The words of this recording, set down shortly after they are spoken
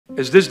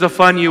Is this the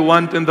fun you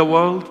want in the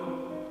world?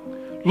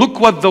 Look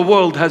what the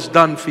world has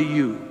done for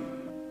you.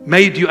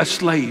 Made you a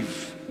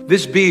slave.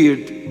 This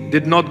beard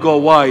did not go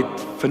white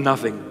for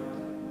nothing.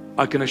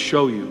 I can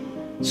assure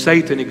you,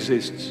 Satan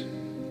exists.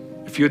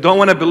 If you don't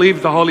want to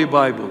believe the Holy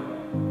Bible,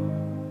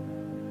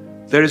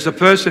 there is a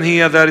person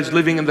here that is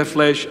living in the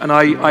flesh, and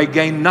I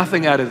gain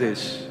nothing out of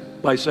this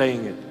by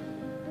saying it.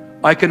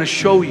 I can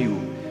assure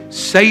you,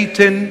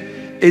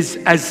 Satan is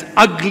as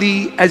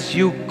ugly as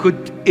you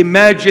could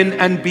imagine,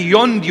 and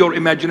beyond your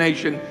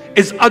imagination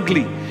is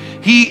ugly.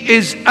 He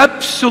is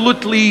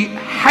absolutely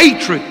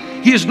hatred.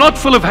 He is not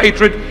full of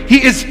hatred.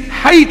 He is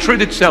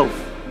hatred itself.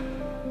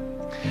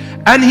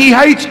 And he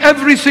hates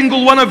every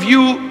single one of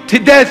you to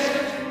death.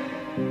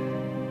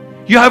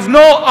 You have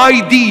no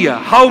idea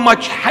how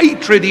much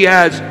hatred he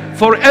has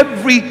for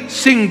every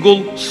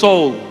single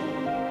soul.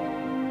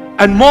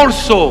 And more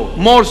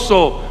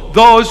so,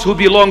 those who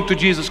belong to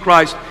Jesus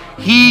Christ.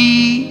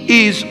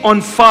 He is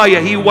on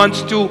fire. He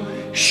wants to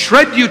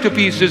shred you to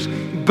pieces,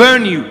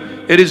 burn you.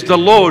 It is the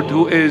Lord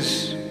who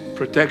is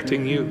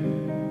protecting you.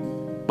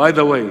 By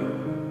the way,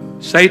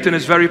 Satan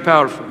is very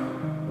powerful.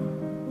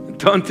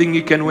 Don't think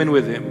you can win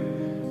with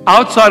him.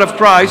 Outside of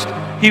Christ,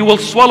 he will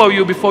swallow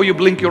you before you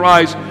blink your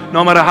eyes.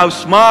 No matter how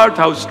smart,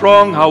 how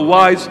strong, how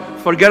wise,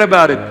 forget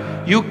about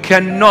it. You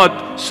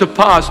cannot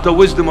surpass the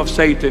wisdom of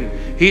Satan.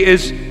 He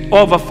is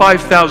over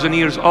 5,000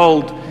 years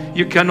old.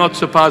 You cannot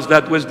surpass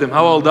that wisdom.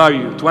 How old are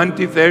you?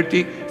 20,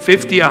 30,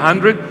 50,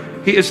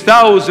 100? He is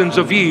thousands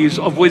of years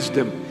of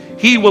wisdom.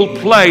 He will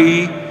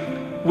play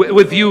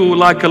with you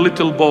like a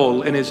little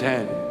ball in his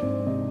hand.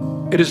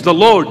 It is the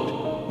Lord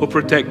who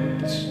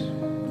protects.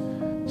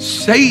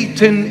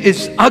 Satan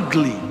is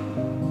ugly.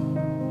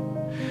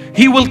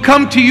 He will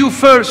come to you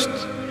first,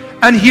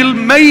 and he'll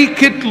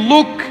make it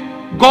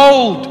look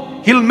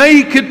gold. He'll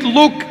make it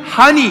look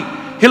honey.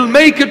 He'll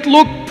make it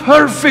look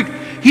perfect.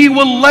 He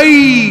will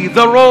lay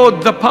the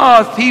road, the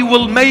path. He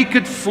will make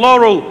it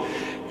floral.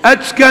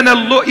 It's gonna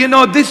look,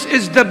 this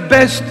is the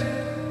best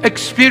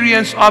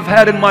experience I've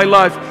had in my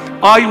life.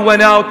 I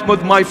went out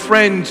with my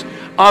friends.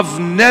 I've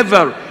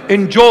never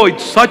enjoyed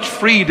such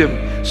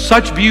freedom,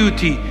 such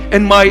beauty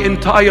in my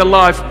entire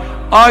life.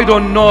 I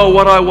don't know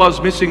what I was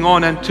missing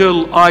on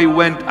until I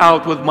went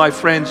out with my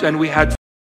friends and we had